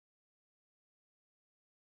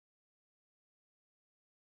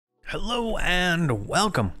Hello and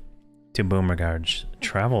welcome to Boomregard's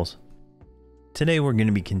Travels. Today we're going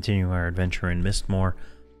to be continuing our adventure in Mistmore,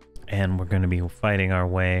 and we're going to be fighting our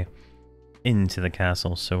way into the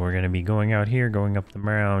castle. So we're going to be going out here, going up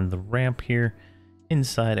around the ramp here,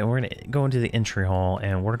 inside, and we're going to go into the entry hall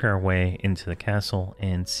and work our way into the castle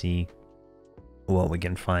and see what we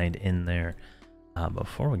can find in there.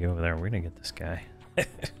 Before we go over there, we're going to get this guy.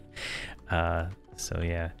 So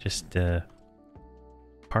yeah, just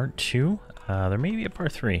part 2. There may be a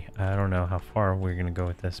part 3. I don't know how far we're going to go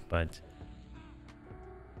with this, but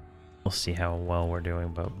we'll see how well we're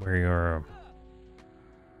doing. But we're...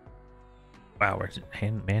 Wow, we're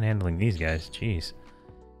manhandling these guys. Jeez.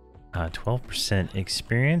 12%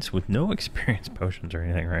 experience with no experience potions or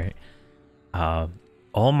anything, right?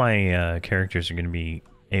 All my characters are going to be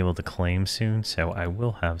able to claim soon, so I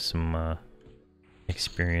will have some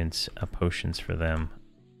experience potions for them.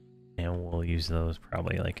 And we'll use those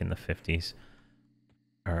probably like in the 50s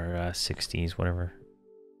or 60s, whatever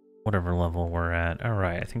level we're at. All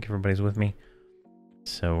right, I think everybody's with me.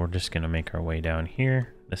 So we're just going to make our way down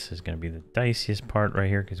here. This is going to be the diciest part right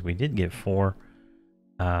here because we did get 4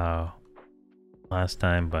 last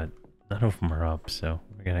time, but none of them are up. So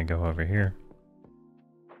we're going to go over here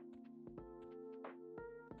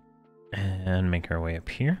and make our way up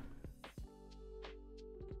here.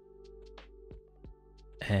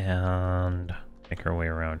 And make our way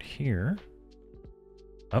around here.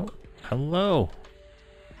 Oh, hello.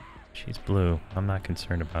 She's blue. I'm not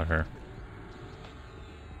concerned about her.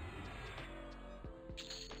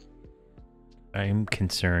 I'm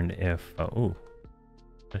concerned if... oh,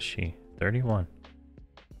 what is she? 31.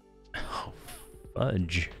 Oh,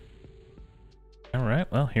 fudge. Alright,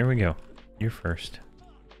 well, here we go. You're first.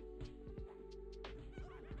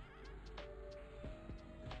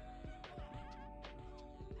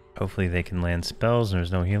 Hopefully they can land spells and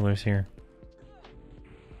there's no healers here.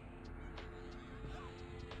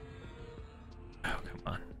 Oh, come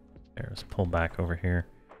on. There, let's pull back over here.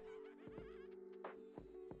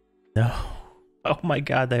 No. Oh my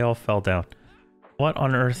god, they all fell down. What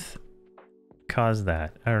on earth caused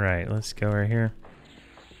that? Alright, let's go right here.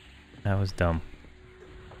 That was dumb.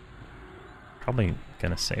 Probably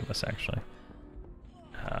gonna save us, actually.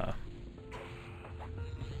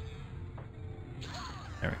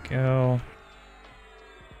 There we go.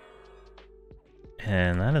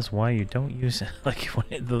 And that is why you don't use like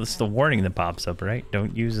it's the warning that pops up, right?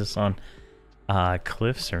 Don't use this on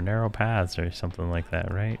cliffs or narrow paths or something like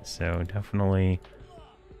that, right? So definitely,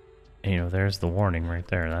 you know, there's the warning right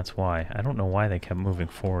there. That's why. I don't know why they kept moving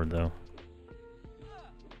forward though.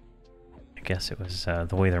 I guess it was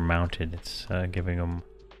the way they're mounted. It's giving them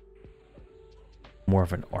more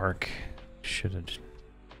of an arc. Should have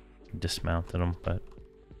dismounted them, but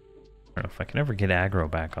I don't know if I can ever get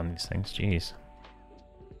aggro back on these things. Jeez.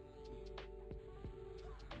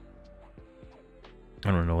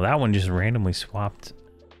 I don't know. That one just randomly swapped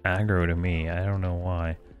aggro to me. I don't know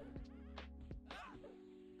why.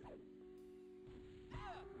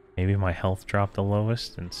 Maybe my health dropped the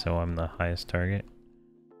lowest, and so I'm the highest target.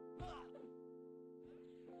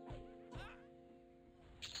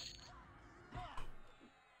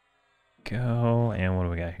 Go. And what do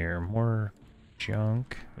we got here? More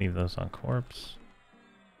junk. Leave those on corpse.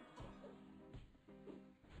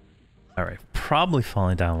 Alright, probably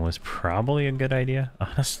falling down was probably a good idea,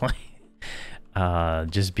 honestly.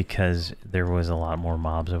 Just because there was a lot more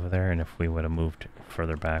mobs over there, and if we would have moved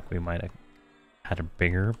further back, we might have had a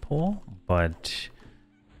bigger pull. But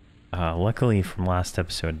luckily from last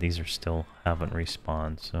episode, these are still haven't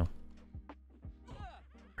respawned, so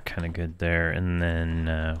we're kind of good there. And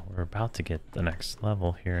then we're about to get the next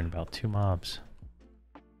level here in about 2 mobs.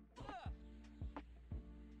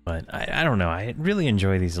 But I don't know, I really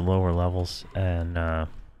enjoy these lower levels and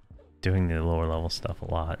doing the lower level stuff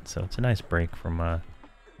a lot. So it's a nice break from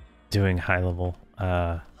doing high level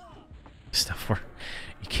stuff where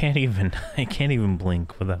you can't even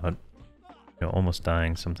blink without, you know, almost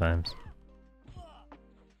dying sometimes.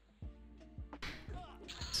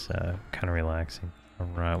 It's kind of relaxing.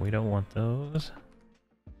 Alright, we don't want those.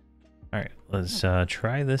 Alright, let's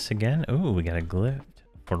try this again. Ooh, we got a glyph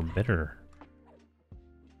for bitter.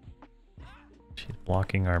 She's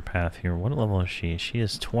blocking our path here. What level is she? She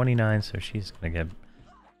is 29, so she's gonna get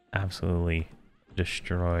absolutely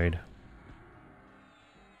destroyed.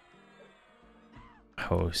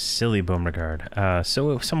 Oh, silly Boomregard.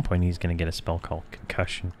 So at some point he's gonna get a spell called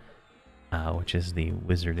Concussion, which is the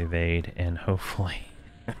Wizard Evade, and hopefully,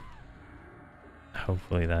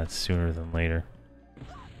 hopefully that's sooner than later.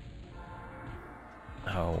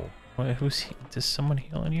 Oh, who's does someone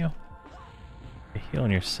healing you? You're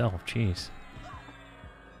healing yourself, jeez.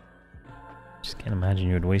 Just can't imagine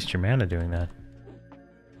you would waste your mana doing that.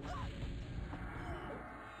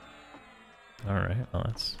 Alright, well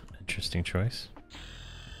that's an interesting choice.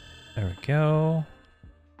 There we go.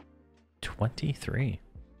 23.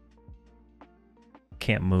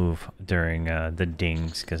 Can't move during the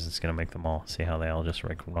dings because it's going to make them all, see how they all just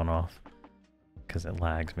like run off. Because it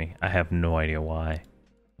lags me. I have no idea why.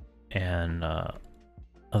 And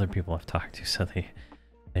other people I've talked to, so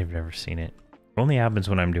they've never seen it. Only happens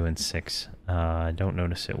when I'm doing 6. I don't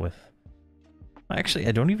notice it with... Actually,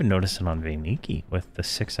 I don't even notice it on Vayneiki with the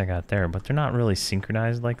 6 I got there, but they're not really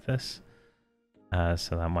synchronized like this.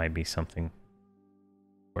 So that might be something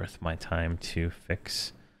worth my time to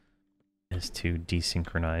fix, is to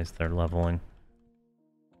desynchronize their leveling.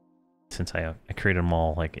 Since I created them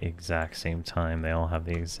all like exact same time, they all have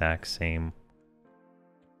the exact same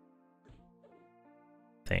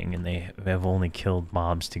thing, and they have only killed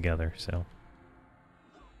mobs together, so...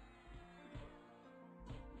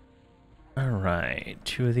 Alright,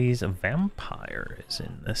 2 of these. A vampire is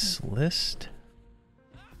in this list.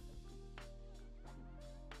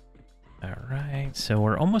 Alright, so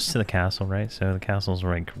we're almost to the castle, right? So the castle's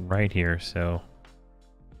right here, so...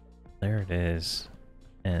 There it is.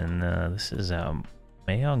 And this is Mayong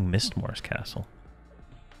Mistmore's castle.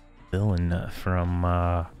 Villain from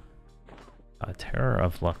Terror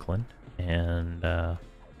of Luckland and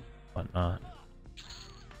whatnot.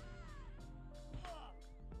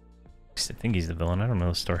 I think he's the villain. I don't know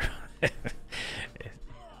the story.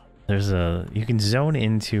 There's a... You can zone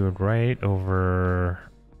into it right over...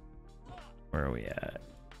 Where are we at?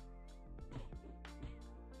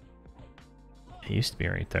 It used to be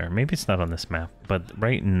right there. Maybe it's not on this map, but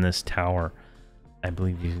right in this tower, I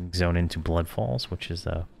believe you can zone into Blood Falls, which is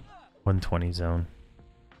a 120 zone.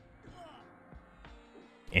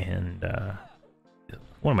 And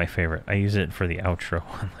one of my favorite. I use it for the outro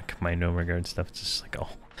on like my Boomregard stuff. It's just like, oh,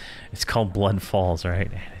 it's called Blood Falls,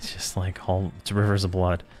 right? And it's just like all, it's rivers of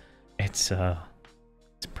blood. It's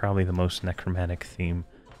probably the most necromantic theme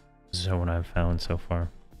zone I've found so far.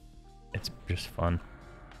 It's just fun.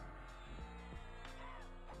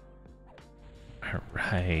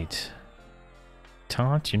 Alright.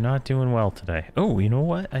 Taunt, you're not doing well today. Oh, you know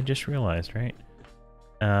what? I just realized, right?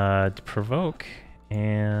 To provoke,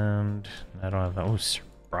 and I don't have that. Oh,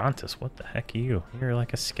 Cerbrantus, what the heck are you? You're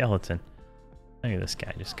like a skeleton. Look at this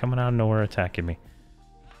guy just coming out of nowhere attacking me.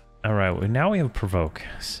 Alright, well, now we have provoke,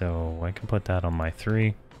 so I can put that on my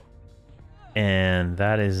 3. And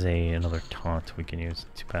that is another taunt we can use.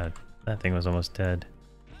 Too bad. That thing was almost dead.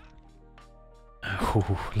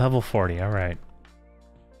 Ooh, level 40, alright.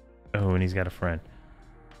 Oh, and he's got a friend.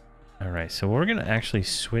 Alright, so we're gonna actually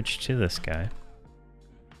switch to this guy.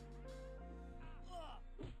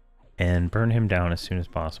 And burn him down as soon as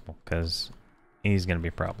possible, because he's gonna be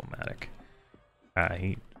problematic.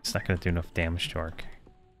 It's not gonna do enough damage to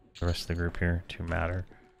the rest of the group here to matter.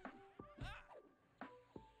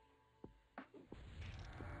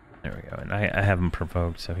 There we go, and I have him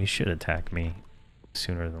provoked, so he should attack me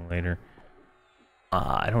sooner than later.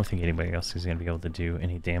 I don't think anybody else is going to be able to do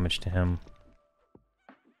any damage to him.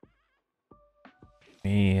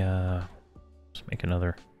 Let's make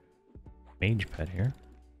another mage pet here.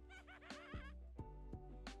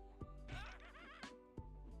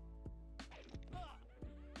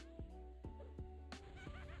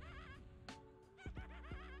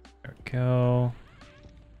 There we go.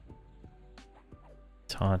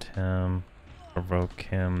 Taunt him, provoke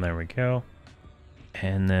him, there we go.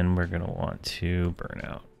 And then we're going to want to burn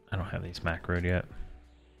out. I don't have these macroed yet.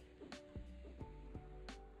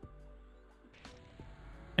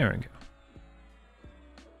 There we go.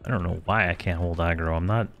 I don't know why I can't hold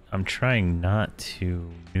aggro. I'm trying not to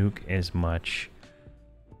nuke as much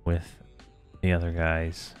with the other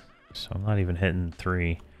guys. So I'm not even hitting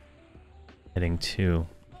 3, hitting 2.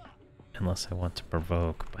 Unless I want to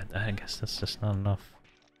provoke, but I guess that's just not enough.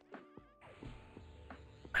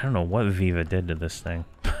 I don't know what Viva did to this thing.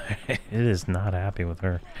 It is not happy with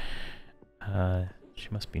her. She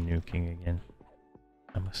must be nuking again.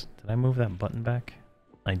 Did I move that button back?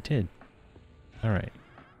 I did. Alright.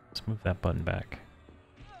 Let's move that button back.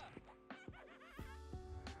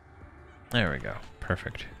 There we go.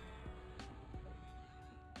 Perfect.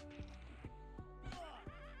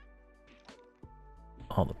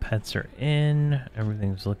 All the pets are in.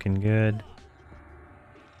 Everything's looking good.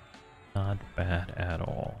 Not bad at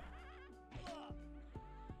all.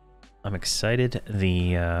 I'm excited.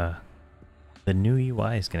 The new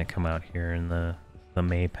UI is going to come out here in the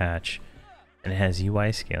May patch, and it has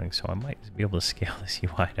UI scaling, so I might be able to scale this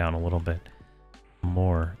UI down a little bit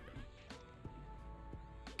more.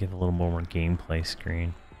 Give a little more gameplay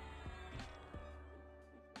screen.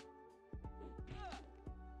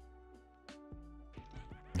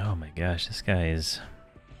 Oh my gosh, this guy is...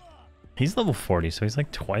 He's level 40, so he's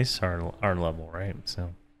like twice our level, right? So...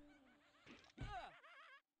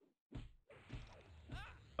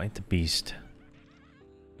 Fight the beast.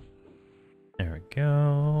 There we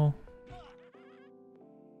go.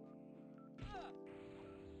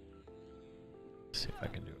 See if I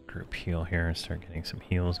can do a group heal here and start getting some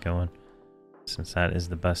heals going. Since that is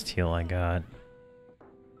the best heal I got.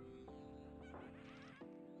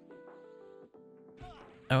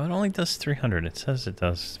 Oh, it only does 300. It says it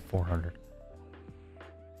does 400.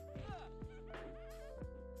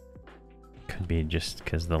 Could be just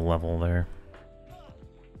because the level there.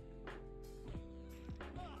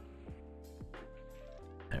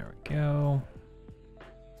 There we go.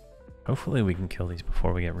 Hopefully we can kill these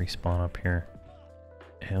before we get respawn up here.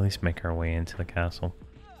 At least make our way into the castle.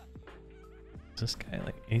 Is this guy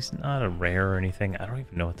like... He's not a rare or anything. I don't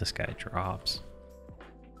even know what this guy drops.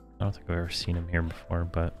 I don't think I've ever seen him here before,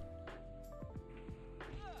 but...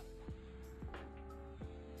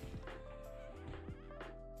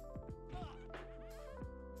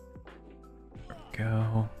 There we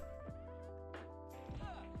go.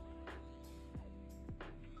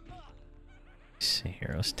 Let's see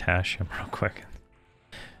here. Let's tash him real quick.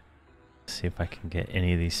 See if I can get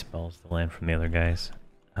any of these spells to land from the other guys.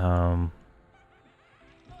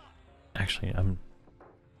 Actually,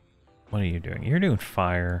 what are you doing? You're doing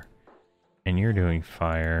fire. And you're doing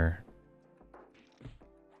fire.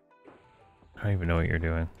 I don't even know what you're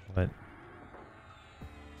doing, but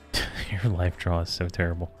your life draw is so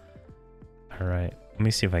terrible. Alright, let me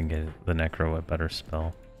see if I can get the Necro a better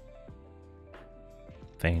spell.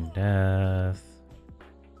 Feign Death.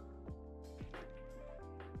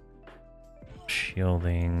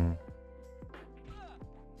 Shielding.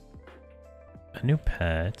 A new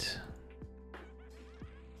pet.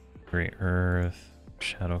 Great Earth.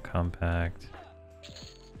 Shadow Compact.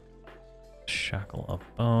 Shackle of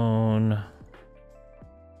Bone.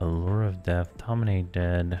 Allure of Death. Dominate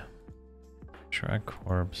Dead. Drag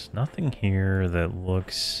Corpse. Nothing here that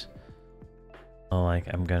looks like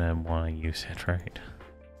I'm gonna want to use it, right?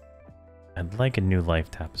 I'd like a new life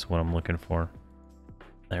tap is what I'm looking for.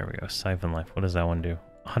 There we go. Siphon Life. What does that one do?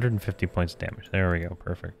 150 points damage. There we go.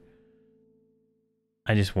 Perfect.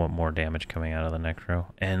 I just want more damage coming out of the Necro.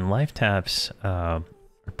 And life taps are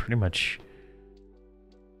pretty much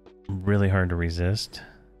really hard to resist.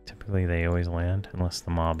 Typically they always land unless the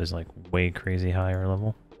mob is like way crazy higher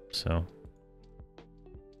level. So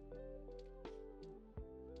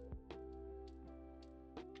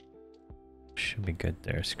should be good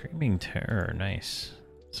there. Screaming Terror. Nice.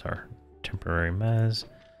 It's our temporary mez.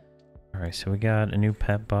 Alright, so we got a new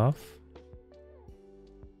pet buff.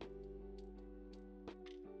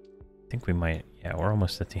 I think we might, yeah, we're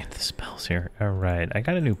almost at the end of the spells here. Alright, I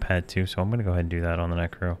got a new pet too, so I'm going to go ahead and do that on the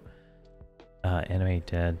Necro. Animate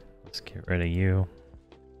Dead. Let's get rid of you.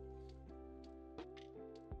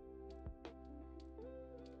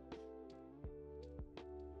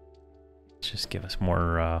 Let's just give us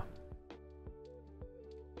more, or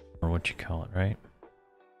what you call it, right?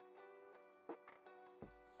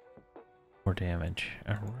 More damage.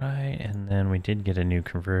 Alright, and then we did get a new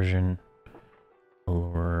conversion.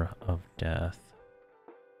 Allure of Death.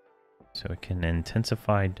 So it can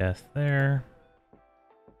intensify death there.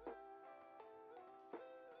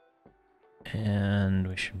 And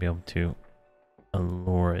we should be able to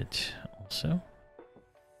allure it also.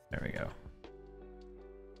 There we go.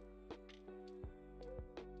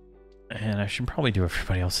 And I should probably do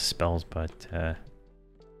everybody else's spells, but I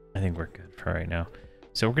think we're good for right now.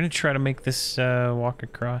 So we're going to try to make this walk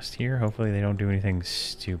across here. Hopefully they don't do anything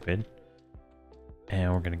stupid.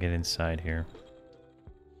 And we're going to get inside here.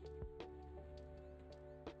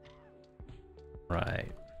 Right.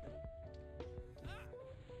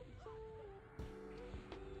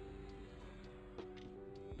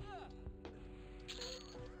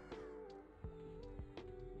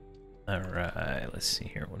 Alright, let's see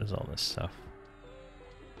here. What is all this stuff?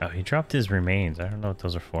 Oh, he dropped his remains. I don't know what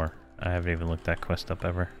those are for. I haven't even looked that quest up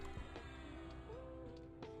ever.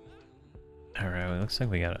 Alright, well, it looks like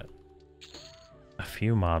we got a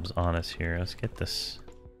few mobs on us here. Let's get this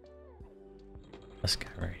guy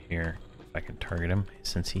right here. If I can target him,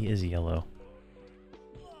 since he is yellow.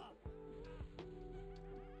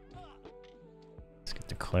 Let's get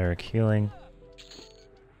the cleric healing.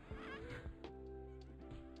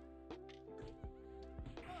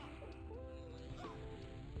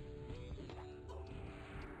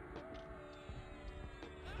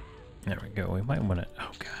 There we go. We might want to...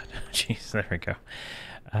 Oh, God. jeez, there we go.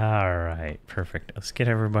 All right, perfect. Let's get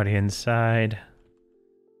everybody inside.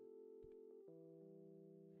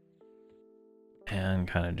 And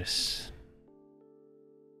kind of just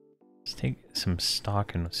take some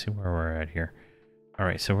stock and see where we're at here. All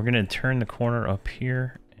right, so we're going to turn the corner up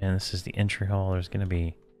here, and this is the entry hall. There's going to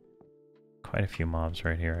be quite a few mobs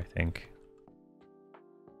right here, I think.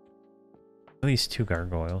 At least 2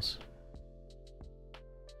 gargoyles.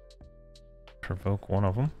 Provoke one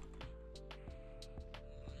of them.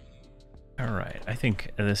 Alright, I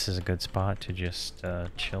think this is a good spot to just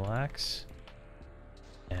chillax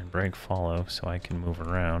and break follow so I can move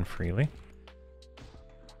around freely.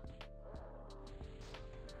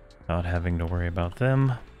 Not having to worry about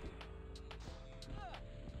them.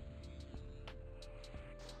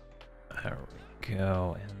 There we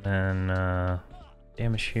go, and then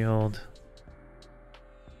damage shield.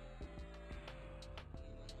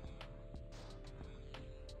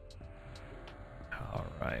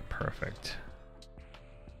 Alright, perfect.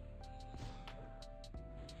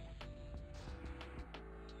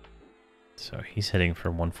 So he's hitting for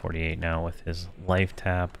 148 now with his life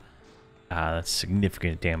tap. That's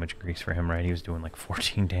significant damage increase for him, right? He was doing like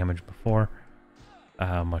 14 damage before.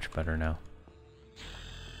 Much better now.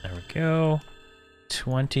 There we go.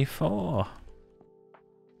 24.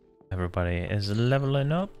 Everybody is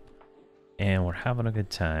leveling up. And we're having a good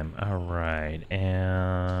time. Alright,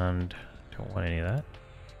 and don't want any of that.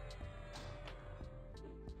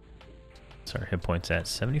 So our hit points at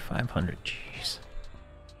 7,500. Jeez.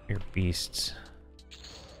 Your beasts.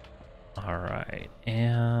 Alright,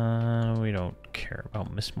 and we don't care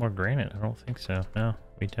about Miss More Granite. I don't think so. No,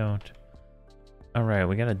 we don't. Alright,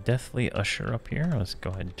 we got a Deathly Usher up here. Let's go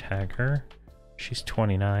ahead and tag her. She's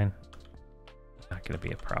 29. Not gonna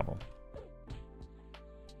be a problem.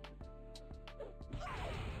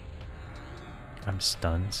 I'm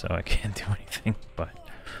stunned, so I can't do anything, but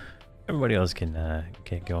everybody else can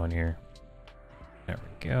get going here. There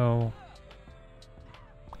we go.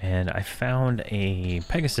 And I found a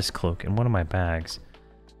Pegasus cloak in one of my bags.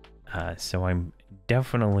 So I'm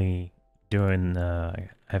definitely doing, I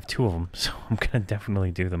have 2 of them, so I'm gonna definitely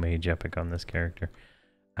do the Mage Epic on this character.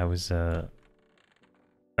 That was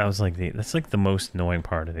like that's like the most annoying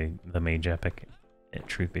part of the Mage Epic,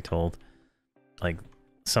 truth be told. Like,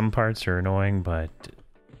 some parts are annoying, but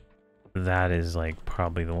that is like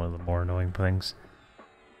probably one of the more annoying things,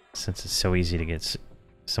 since it's so easy to get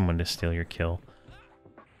someone to steal your kill.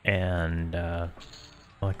 And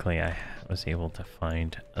luckily I was able to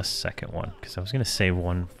find a second one, because I was going to save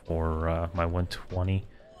one for my 120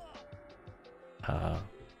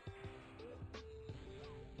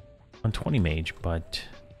 120 mage, but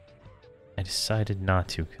I decided not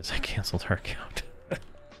to because I canceled our account.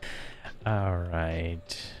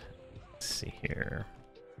 Alright, let's see here.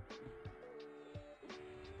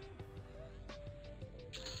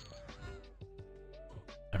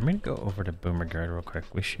 I'm going to go over to Boomregard real quick.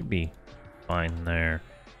 We should be fine there.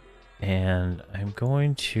 And I'm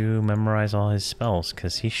going to memorize all his spells,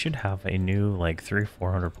 because he should have a new, like,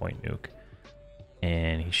 300-400 point nuke.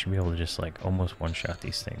 And he should be able to just, like, almost one-shot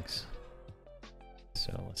these things.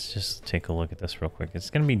 So let's just take a look at this real quick. It's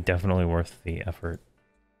going to be definitely worth the effort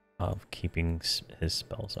of keeping his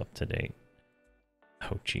spells up to date.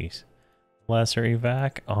 Oh, jeez. Lesser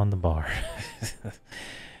evac on the bar.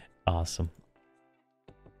 Awesome.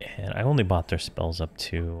 And I only bought their spells up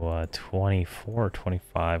to 24 or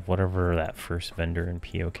 25, whatever that first vendor in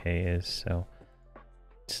POK is. So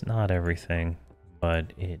it's not everything,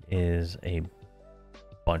 but it is a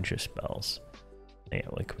bunch of spells. Yeah,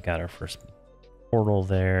 like we got our first portal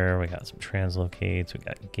there. We got some translocates. We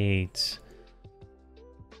got gates.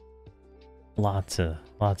 Lots of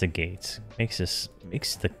gates. Makes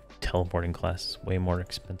the teleporting classes way more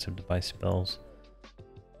expensive to buy spells.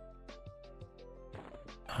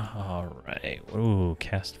 Alright, ooh,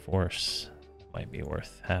 cast force might be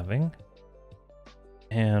worth having.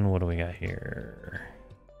 And what do we got here?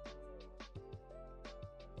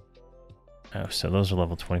 Oh, so those are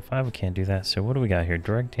level 25, we can't do that. So what do we got here?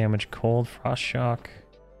 Direct damage, cold, frost shock.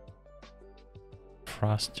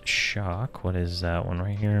 Frost shock, what is that one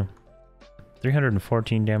right here?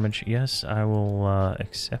 314 damage, yes, I will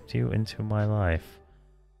accept you into my life.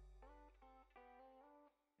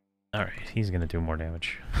 Alright, he's gonna do more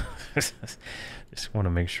damage. Just want to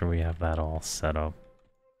make sure we have that all set up.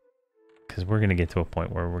 Because we're gonna get to a point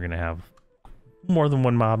where we're gonna have more than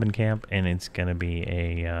one mob in camp, and it's gonna be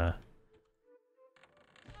a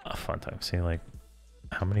fun time. See, like,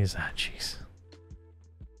 how many is that? Jeez.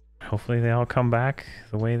 Hopefully they all come back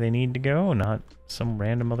the way they need to go, not some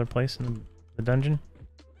random other place in the dungeon.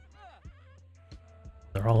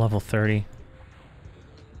 They're all level 30.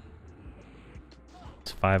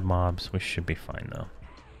 It's 5 mobs. We should be fine though.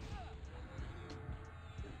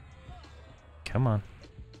 Come on.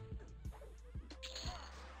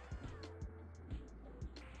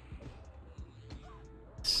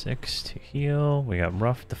 Six to heal. We got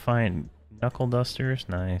rough defiant knuckle dusters.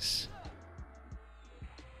 Nice.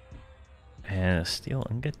 And a steel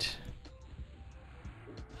ingot.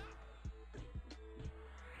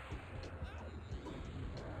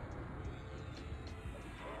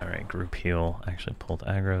 Alright, group heal. Actually pulled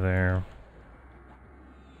aggro there.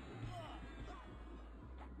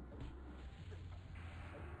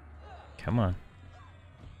 Come on.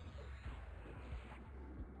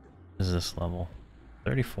 What is this level?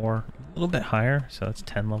 34. A little bit higher, so that's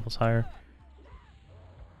 10 levels higher.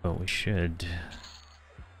 But we should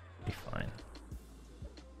be fine.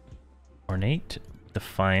 Ornate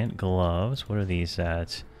Defiant Gloves. What are these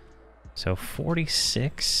at? So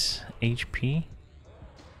 46 HP.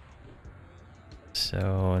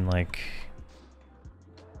 So, and like,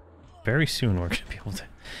 very soon we're going to be able to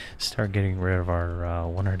start getting rid of our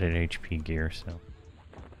 100 HP gear, so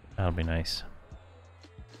that'll be nice.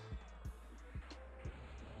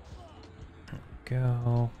 There we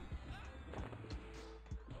go.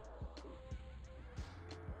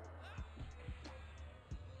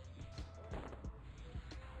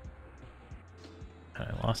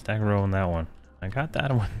 I lost aggro on that one. I got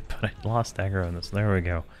that one, but I lost aggro on this. There we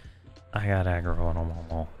go. I got aggro on them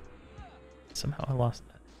all. Somehow I lost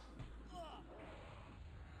that.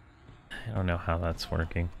 I don't know how that's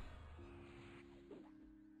working.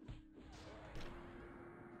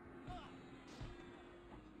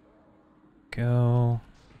 Go.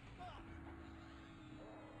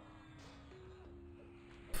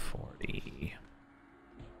 40.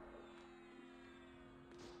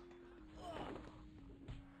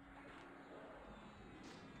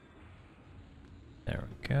 There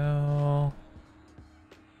we go.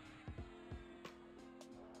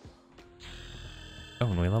 Oh,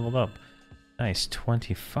 and we leveled up. Nice,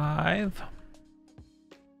 25.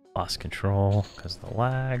 Lost control because of the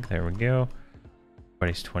lag. There we go.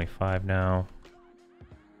 Everybody's 25 now.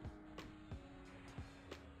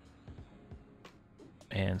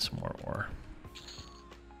 And some more ore.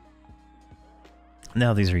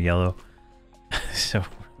 Now these are yellow, so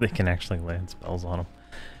they can actually land spells on them.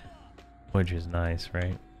 Which is nice,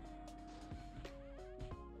 right?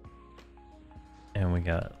 And we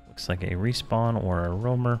got, looks like a respawn or a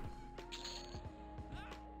roamer.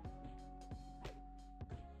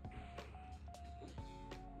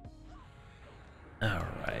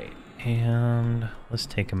 Alright, and let's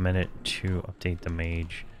take a minute to update the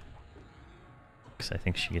mage. Because I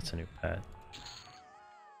think she gets a new pet.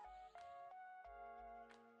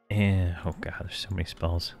 And, oh god, there's so many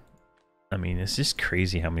spells. I mean, it's just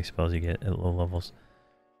crazy how many spells you get at low levels.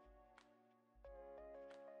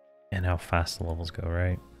 And how fast the levels go,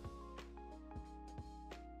 right?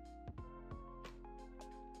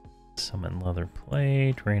 Summon leather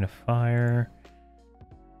plate, rain of fire.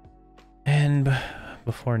 And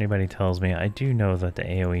before anybody tells me, I do know that the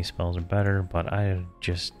AoE spells are better, but I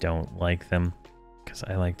just don't like them. Because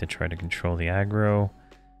I like to try to control the aggro.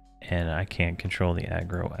 And I can't control the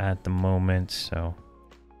aggro at the moment, so...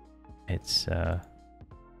 It's,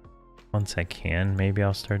 once I can, maybe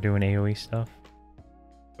I'll start doing AoE stuff.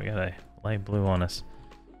 We got a light blue on us.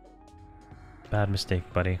 Bad mistake,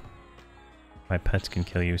 buddy. My pets can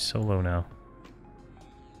kill you so low now.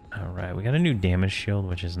 Alright, we got a new damage shield,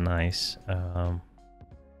 which is nice. That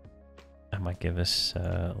might give us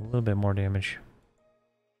a little bit more damage.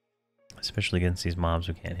 Especially against these mobs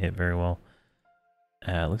we can't hit very well.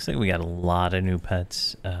 Looks like we got a lot of new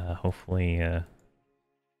pets. Hopefully, let's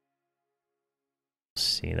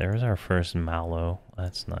see, there's our first mallow.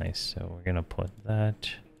 That's nice. So we're gonna put that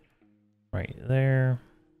right there.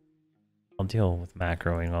 I'll deal with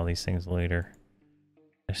macroing all these things later.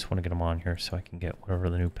 I just want to get them on here so I can get whatever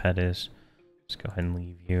the new pet is. Just go ahead and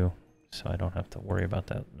leave you so I don't have to worry about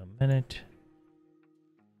that in a minute.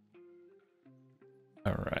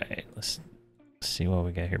 Alright, let's see what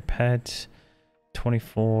we got here. Pet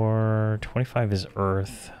 24, 25 is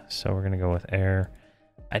earth, so we're gonna go with air.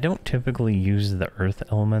 I don't typically use the earth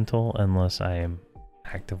elemental unless I am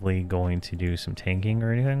actively going to do some tanking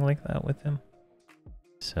or anything like that with him.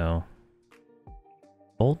 So,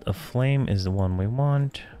 bolt of flame is the one we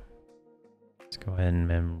want. Let's go ahead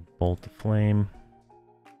and bolt the flame.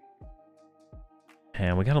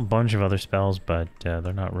 And we got a bunch of other spells, but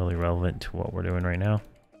they're not really relevant to what we're doing right now.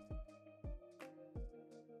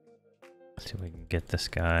 Let's see if we can get this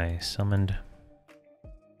guy summoned.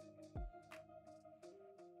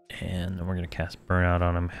 And then we're going to cast Burnout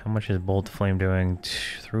on him. How much is Bolt Flame doing?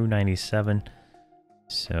 Through 97.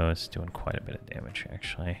 So it's doing quite a bit of damage,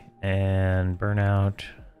 actually. And Burnout.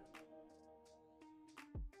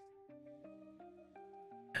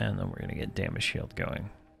 And then we're going to get Damage Shield going.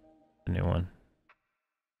 The new one.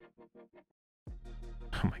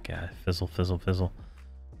 Oh my god. Fizzle, fizzle, fizzle.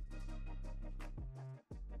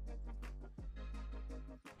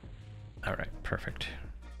 Alright, perfect.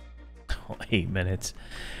 8 minutes.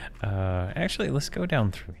 Actually, let's go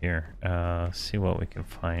down through here. See what we can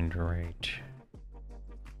find right.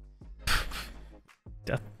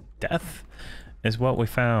 Death is what we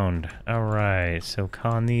found. Alright, so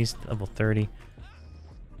con these, level 30.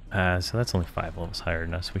 So that's only 5 levels higher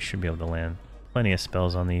than us. We should be able to land plenty of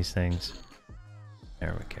spells on these things.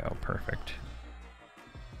 There we go, perfect.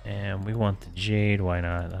 And we want the Jade, why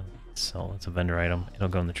not? So it's a vendor item. It'll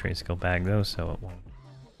go in the trade skill bag though, so it won't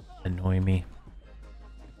annoy me.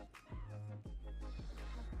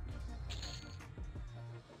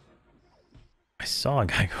 I saw a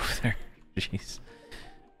guy go over there. Jeez.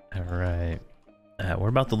 Alright. We're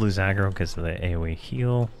about to lose aggro because of the AoE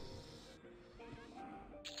heal.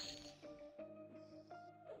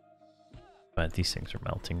 But these things are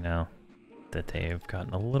melting now that they've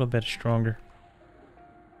gotten a little bit stronger.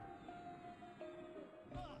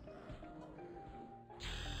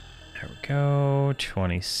 There we go.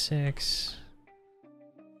 26.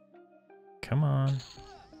 Come on.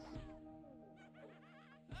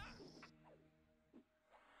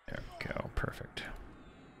 There we go. Perfect.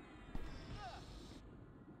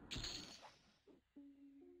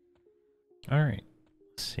 Alright.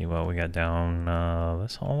 Let's see what we got down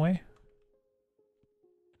this hallway.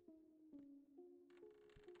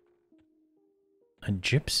 A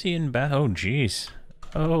gypsy in bath. Oh, jeez.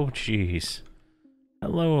 Oh, jeez.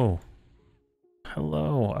 Hello.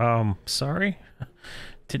 Hello. Sorry.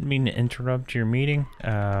 Didn't mean to interrupt your meeting.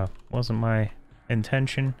 Wasn't my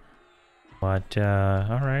intention. But,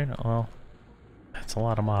 alright. Well, that's a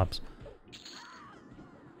lot of mobs.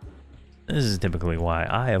 This is typically why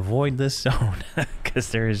I avoid this zone.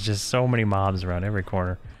 Because there is just so many mobs around every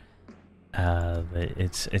corner.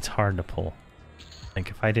 It's hard to pull.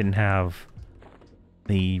 Like, if I didn't have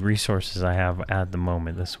the resources I have at the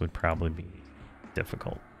moment, this would probably be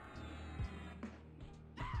difficult.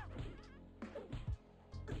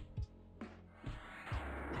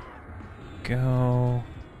 Go.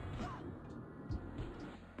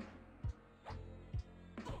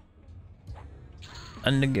 A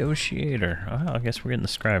negotiator. Oh, I guess we're getting the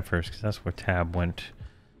scribe first because that's where tab went.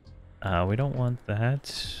 We don't want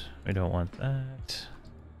that. We don't want that.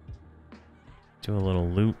 Do a little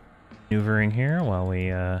loot maneuvering here while we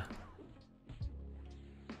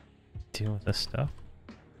deal with this stuff.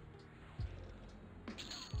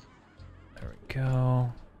 There we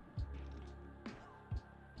go.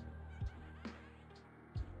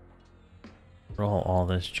 Roll all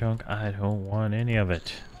this junk. I don't want any of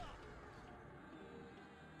it.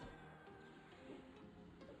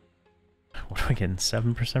 What are we getting?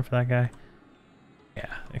 7% for that guy?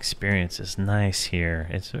 Yeah, experience is nice here.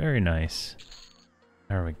 It's very nice.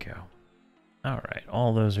 There we go. Alright,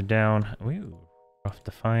 all those are down. Ooh, rough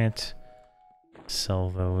Defiant. Sell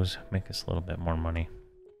those, make us a little bit more money.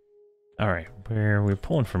 Alright, we're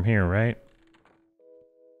pulling from here, right?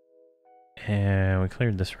 And we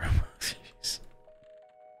cleared this room. Jeez.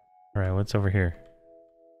 Alright, what's over here?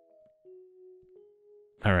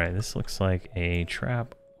 Alright, this looks like a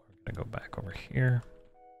trap. We're gonna go back over here.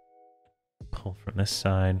 Pull from this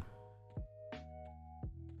side.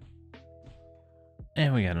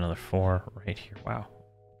 And we got another 4 right here. Wow.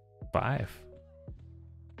 5.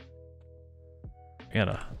 We got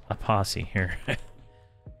a posse here.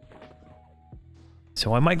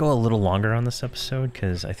 So I might go a little longer on this episode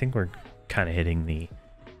because I think we're kind of hitting the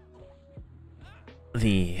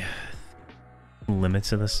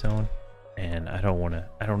limits of the zone, and I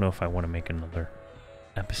don't know if I want to make another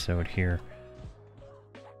episode here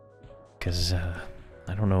because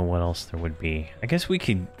I don't know what else there would be. I guess we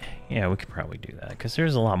could probably do that because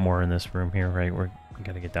there's a lot more in this room here, right? We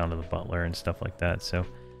got to get down to the butler and stuff like that, so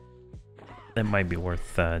that might be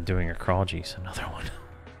worth doing a crawl. Geez, another one.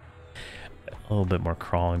 A little bit more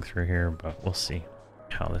crawling through here, but we'll see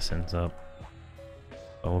how this ends up.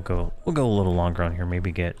 But we'll go a little longer on here.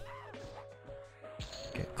 Maybe get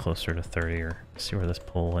closer to 30 or see where this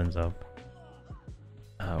pull ends up.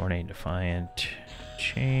 Ornate Defiant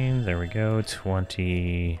chain. There we go.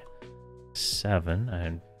 27.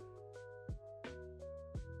 And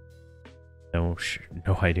no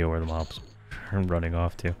idea where the mobs are running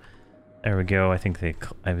off to. There we go. I think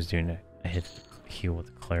I was doing I hit heal with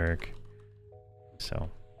the cleric.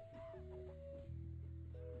 So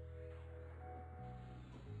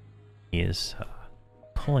He is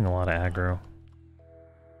pulling a lot of aggro.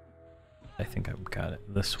 I think I've got it.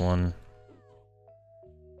 This one.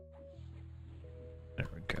 There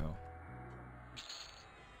we go.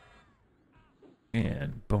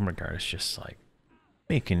 And Boomregard is just like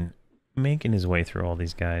making his way through all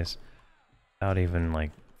these guys without even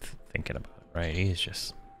like thinking about it, right? He's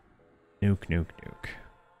just nuke, nuke, nuke.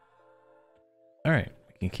 All right,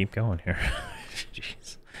 we can keep going here.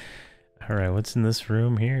 Jeez. All right, what's in this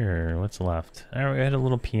room here? What's left? All right, we had a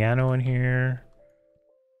little piano in here.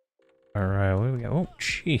 All right, what do we got? Oh,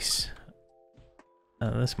 jeez.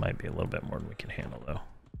 This might be a little bit more than we can handle, though.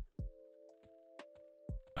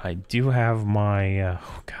 I do have my,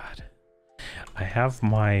 oh god. I have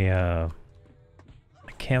my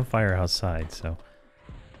campfire outside, so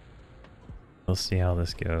we'll see how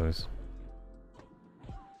this goes.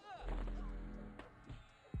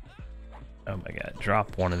 Oh my god,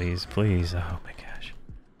 drop one of these, please. Oh my gosh.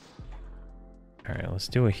 Alright, let's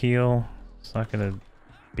do a heal. It's not gonna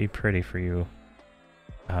be pretty for you,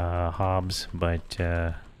 Hobbs, but,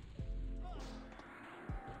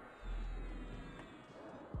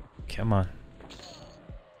 come on.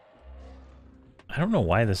 I don't know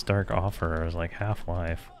why this Dark Offerer is like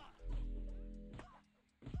Half-Life.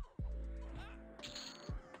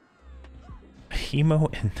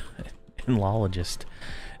 Hemo and Enologist.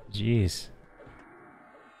 Jeez.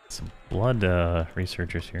 Some blood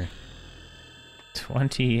researchers here.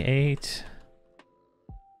 28.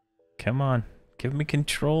 Come on. Give me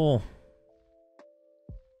control.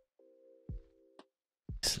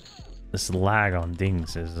 This lag on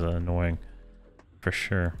dings is annoying. For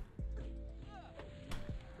sure.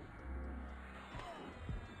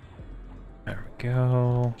 There we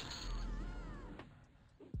go.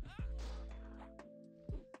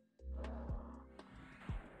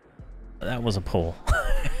 That was a pull.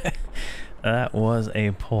 That was a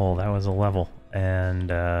pull. That was a level. And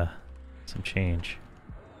some change.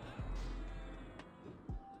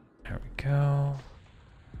 There we go.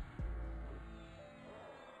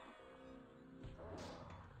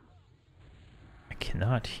 I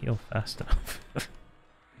cannot heal fast enough.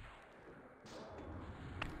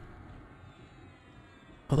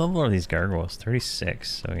 What level are these gargoyles? 36.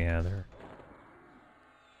 So yeah,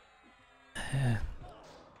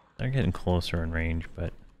 they're getting closer in range,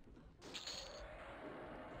 but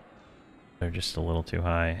they're just a little too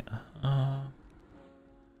high.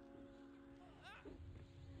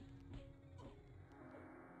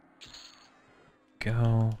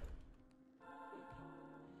 Go.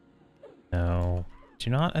 No. Do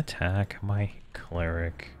not attack my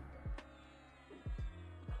cleric.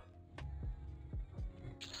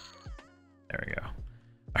 There we go.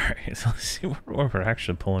 Alright, so let's see where we're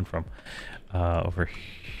actually pulling from. Over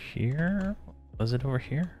here? Was it over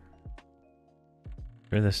here?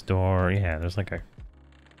 Through this door? Yeah, there's like a...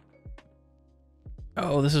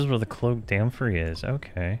 Oh, this is where the cloaked Damfrey is.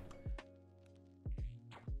 Okay.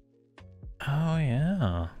 Oh,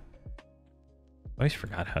 yeah. I always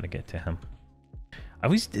forgot how to get to him.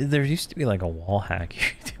 There used to be like a wall hack you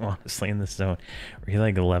could do, honestly, in this zone, where you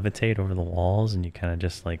like levitate over the walls and you kind of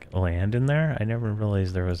just like land in there. I never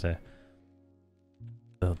realized there was the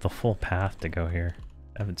full path to go here.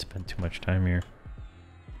 I haven't spent too much time here.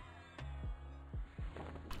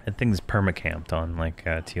 That thing's permacamped on like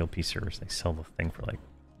TLP servers. They sell the thing for like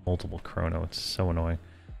multiple chrono. It's so annoying.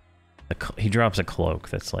 He drops a cloak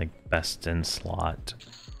that's like best in slot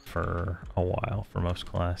for a while for most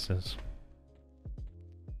classes.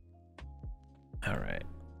 Alright.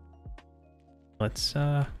 Let's,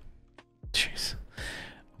 jeez.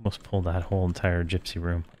 Almost pulled that whole entire gypsy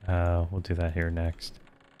room. We'll do that here next.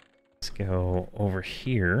 Let's go over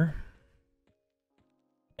here.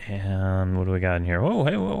 And what do we got in here? Oh,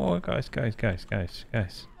 hey, whoa, whoa, guys. Come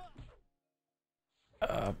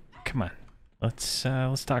on. Let's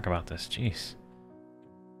talk about this. Jeez.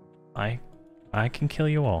 I can kill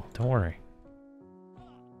you all. Don't worry.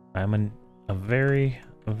 I'm a very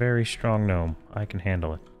strong gnome. I can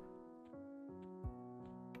handle it.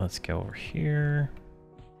 Let's go over here.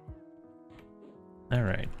 All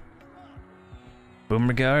right.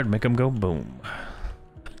 Boomregard, make them go boom.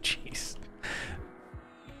 Jeez.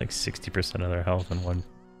 Like 60% of their health in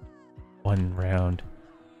one round.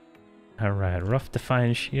 All right, rough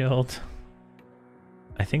Defiant shield.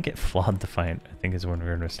 I think it flawed Defiant. I think is when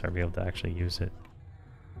we're going to start being able to actually use it.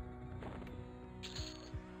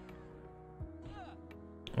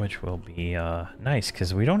 Which will be nice,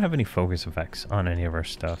 because we don't have any focus effects on any of our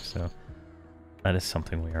stuff, so that is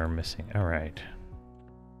something we are missing. Alright.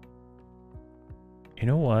 You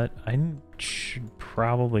know what? I should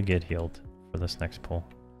probably get healed for this next pull.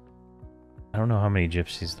 I don't know how many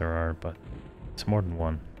gypsies there are, but it's more than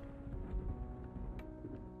one.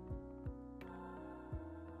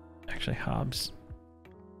 Actually, Hobbs,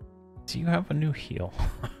 do you have a new heal?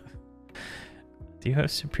 Do you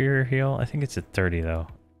have superior heal? I think it's at 30 though.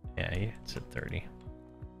 Yeah, it's at 30.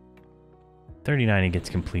 39 he gets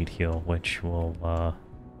complete heal, which will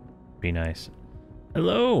be nice.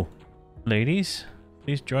 Hello, ladies.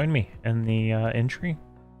 Please join me in the entry.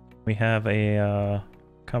 We have a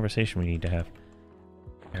conversation we need to have.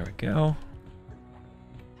 There we go.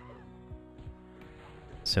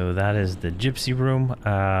 So that is the gypsy room,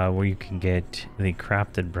 where you can get the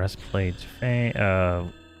crafted breastplate,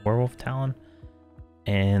 werewolf talon,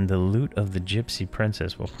 and the loot of the gypsy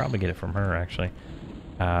princess. We'll probably get it from her actually,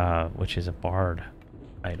 which is a bard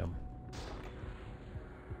item.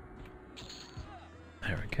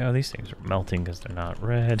 There we go. These things are melting because they're not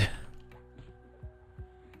red.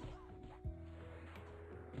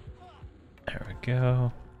 There we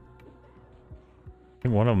go. I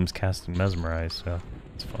think one of them's casting mesmerize, so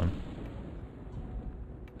it's fun.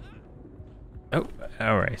 Oh,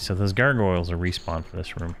 alright, so those gargoyles are respawned for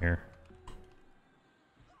this room here.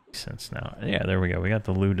 Makes sense now. Yeah, there we go. We got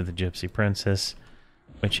the loot of the Gypsy Princess,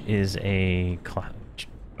 which is a...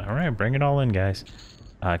 Alright, bring it all in, guys.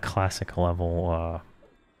 Classic level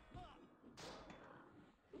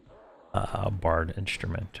bard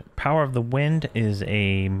instrument. Power of the Wind is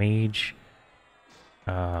a mage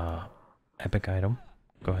epic item.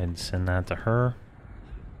 Go ahead and send that to her.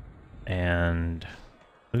 And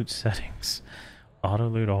loot settings. Auto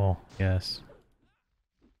loot all. Yes.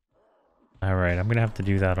 Alright, I'm gonna have to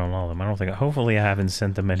do that on all of them. I don't think... Hopefully I haven't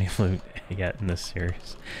sent them any loot yet in this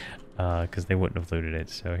series. Because they wouldn't have looted it.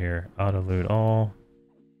 So here, auto loot all.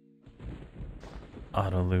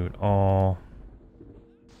 Auto loot all.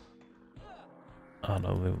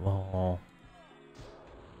 Auto loot all.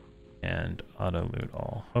 And auto loot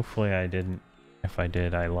all. Hopefully I didn't. If I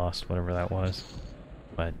did, I lost whatever that was.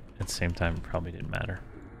 But at the same time, it probably didn't matter.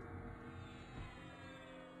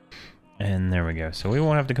 And there we go. So we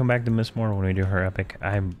won't have to come back to Miss Moore when we do her epic.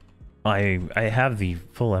 I have the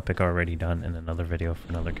full epic already done in another video for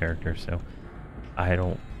another character, so I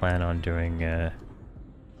don't plan on doing a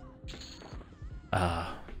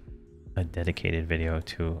dedicated video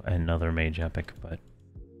to another mage epic, but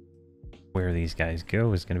where these guys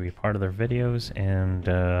go is going to be part of their videos, and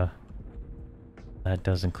that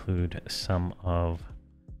does include some of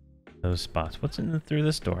those spots. What's in through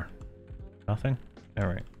this door? Nothing?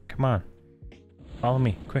 Alright, come on. Follow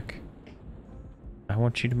me, quick. I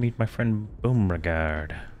want you to meet my friend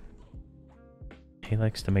Boomregard. He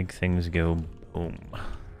likes to make things go boom.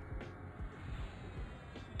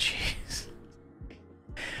 Jeez.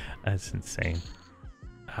 That's insane.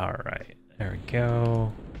 Alright, there we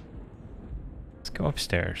go. Let's go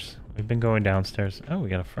upstairs. We've been going downstairs. Oh, we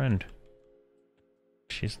got a friend.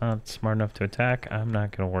 She's not smart enough to attack. I'm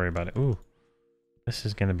not going to worry about it. Ooh. This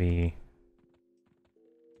is going to be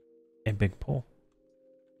a big pull.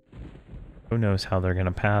 Who knows how they're going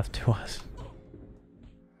to path to us.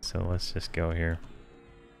 So let's just go here.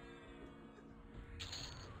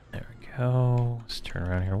 There we go. Let's turn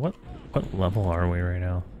around here. What level are we right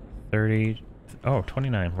now? 30. Oh,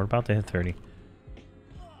 29. We're about to hit 30.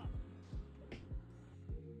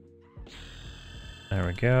 There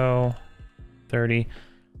we go. 30.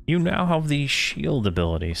 You now have the shield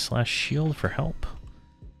ability / shield for help.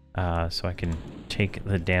 So I can take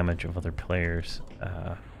the damage of other players.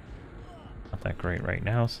 Not that great right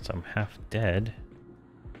now since I'm half dead.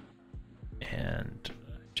 And I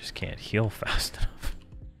just can't heal fast enough.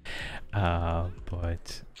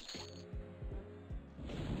 But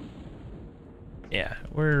yeah,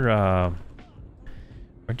 we're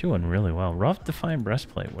doing really well. Rough Defined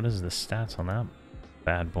Breastplate. What is the stats on that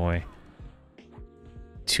bad boy?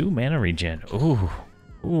 2 mana regen. Ooh.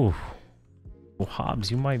 Ooh. Well,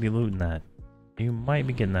 Hobbs, you might be looting that. You might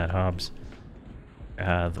be getting that, Hobbs.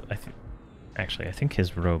 I think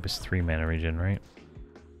his robe is 3 mana regen, right?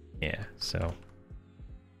 Yeah, so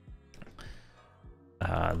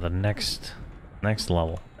the next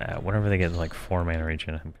level, whenever they get like 4 mana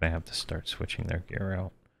regen, I'm gonna have to start switching their gear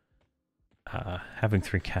out. Having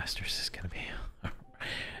 3 casters is gonna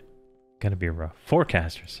be rough. 4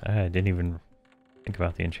 casters. I didn't even think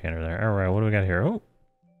about the enchanter there. All right, what do we got here? Oh,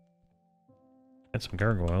 got some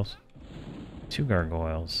gargoyles. 2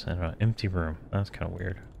 gargoyles and an empty room. That's kind of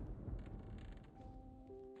weird.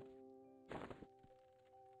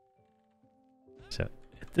 So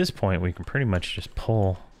at this point, we can pretty much just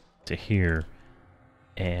pull to here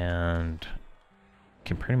and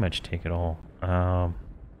can pretty much take it all. I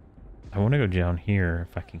want to go down here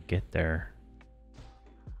if I can get there.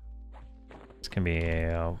 It's gonna be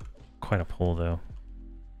a quite a pull though.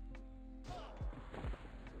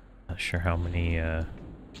 Not sure how many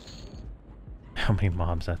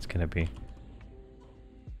mobs that's gonna be.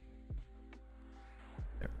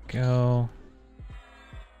 There we go.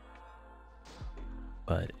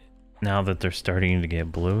 But now that they're starting to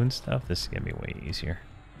get blue and stuff, this is gonna be way easier.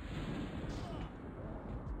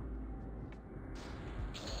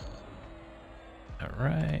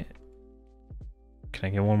 Alright. Can I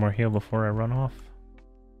get one more heal before I run off?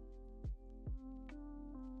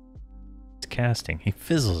 It's casting. He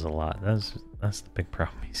fizzles a lot. That's the big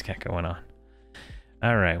problem he's got going on.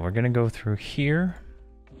 Alright, we're gonna go through here.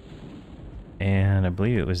 And I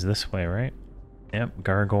believe it was this way, right? Yep,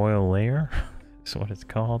 Gargoyle Lair is what it's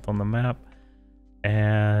called on the map.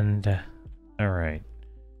 And alright.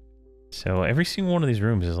 So every single one of these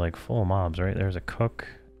rooms is like full of mobs, right? There's a cook.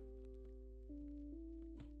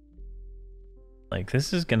 Like,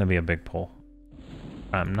 this is gonna be a big pull.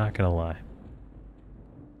 I'm not gonna lie.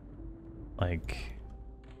 Like,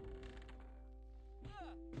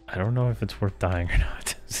 I don't know if it's worth dying or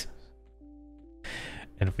not.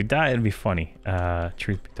 And if we die, it'd be funny,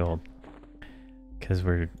 truth be told. Because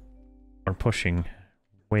we're pushing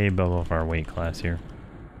way above our weight class here.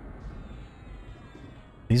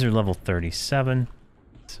 These are level 37,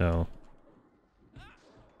 so I'm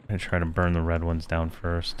gonna try to burn the red ones down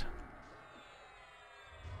first.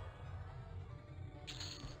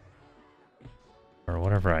 Or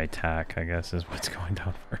whatever I attack, I guess, is what's going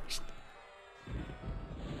down first.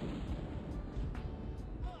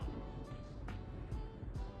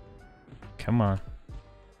 Come on.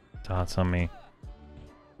 Dots on me.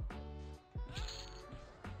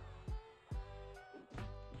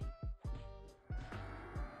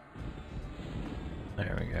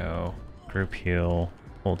 There we go. Group heal.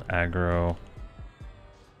 Hold aggro.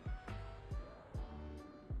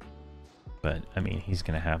 But, I mean, he's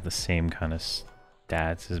going to have the same kind of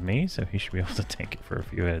stats as me, so he should be able to tank it for a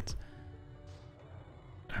few hits.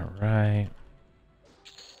 Alright.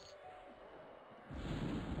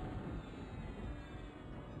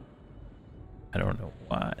 I don't know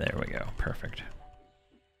why. There we go. Perfect.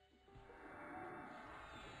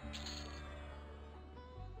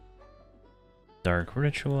 Dark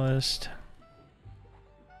Ritualist.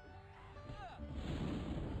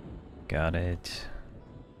 Got it.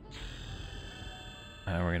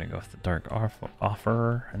 We're gonna go with the Dark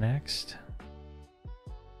Offerer next.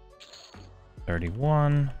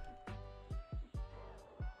 31.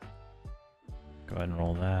 Go ahead and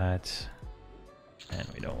roll that. And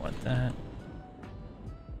we don't want that.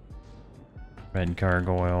 Red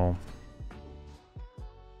Gargoyle.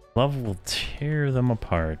 Love will tear them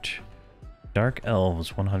apart. Dark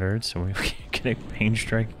Elves 100, so we can get a Pain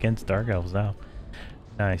Strike against Dark Elves now.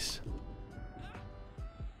 Nice.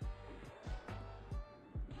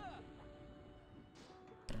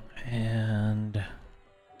 And there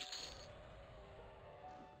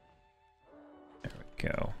we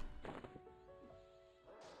go.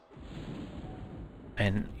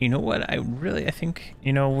 And you know what? I think,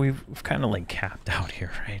 you know, we've kind of like capped out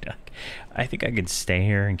here, right? Like, I think I could stay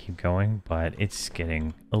here and keep going, but it's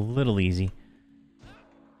getting a little easy.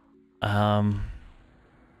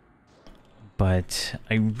 But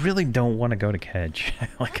I really don't want to go to Kedge.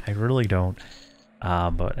 Like, I really don't.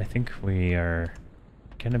 But I think we are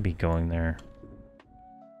gonna be going there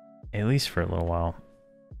at least for a little while.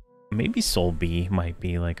 Maybe Soul B might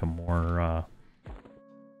be like a more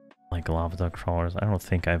like lava duck crawlers. I don't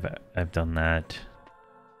think I've done that,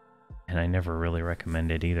 and I never really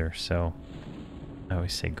recommend it either. So I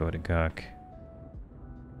always say go to Guck.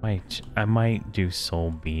 I might do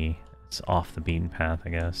Soul B. It's off the beaten path, I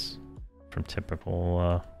guess, from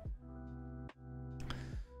typical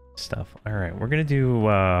stuff. All right, we're gonna do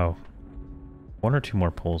one or two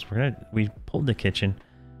more pulls. We pulled the kitchen.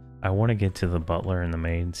 I want to get to the butler and the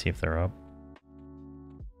maid and see if they're up.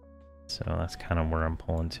 So that's kind of where I'm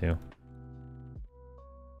pulling to.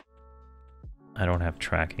 I don't have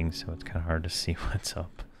tracking, so it's kind of hard to see what's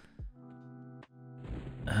up.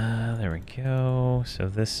 There we go. So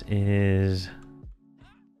this is...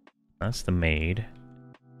 That's the maid.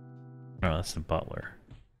 Oh, that's the butler.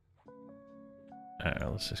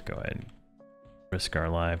 Alright, let's just go ahead and risk our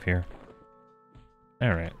life here.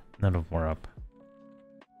 Alright, none of them are up.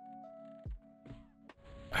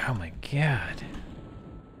 Oh my god.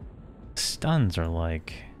 Stuns are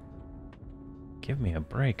like... Give me a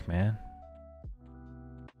break, man.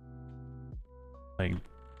 Like,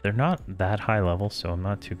 they're not that high level, so I'm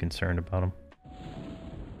not too concerned about them.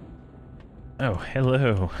 Oh,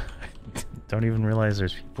 hello. Don't even realize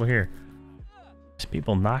there's people here. There's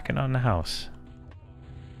people knocking on the house.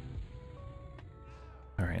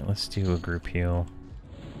 let's do a group heal.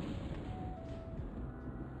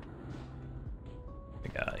 We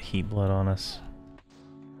got heat blood on us.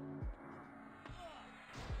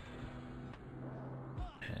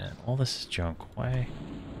 And all this is junk. Why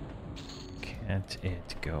can't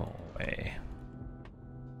it go away?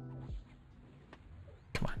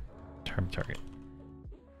 Come on. Term target.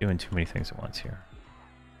 Doing too many things at once here.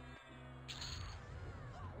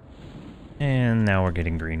 And now we're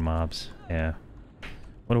getting green mobs. Yeah.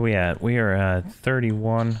 What are we at? We are at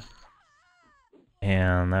 31.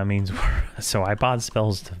 And that means we're... So I bought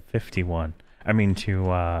spells to 51. I mean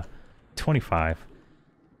to 25.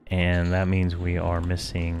 And that means we are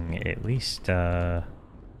missing at least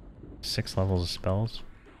 6 levels of spells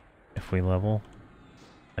if we level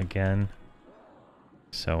again.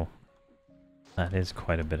 So that is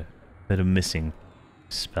quite a bit of missing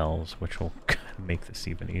spells, which will kind of make this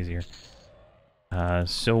even easier.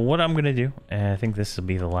 So what I'm gonna do, and I think this will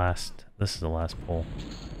be the last. This is the last poll.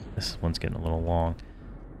 This one's getting a little long.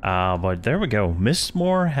 But there we go.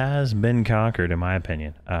 Mistmore has been conquered, in my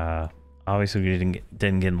opinion. Obviously, we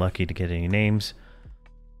didn't get lucky to get any names,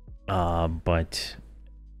 but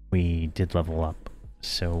we did level up.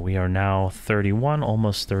 So we are now 31,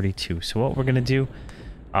 almost 32. So what we're gonna do,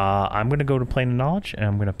 I'm gonna go to Plane of Knowledge, and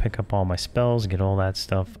I'm gonna pick up all my spells, get all that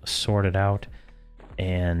stuff sorted out,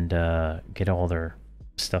 and get all their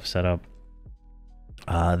stuff set up.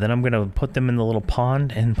 Then I'm gonna put them in the little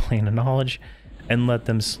pond in Plane of Knowledge, and let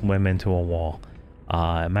them swim into a wall.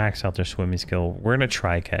 Max out their swimming skill. We're gonna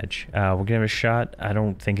try catch. We're gonna have a shot. I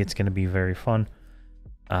don't think it's gonna be very fun,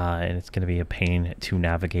 and it's gonna be a pain to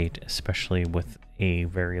navigate, especially with a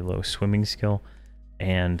very low swimming skill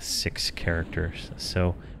and 6 characters.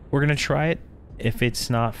 So we're gonna try it. If it's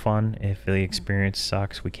not fun, if the experience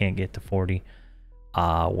sucks, we can't get to 40.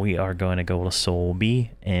 We are going to go to Soul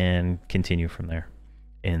B and continue from there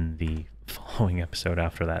in the following episode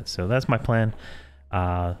after that. So that's my plan.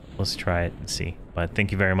 Let's try it and see. But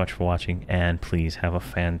thank you very much for watching, and please have a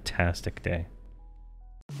fantastic day.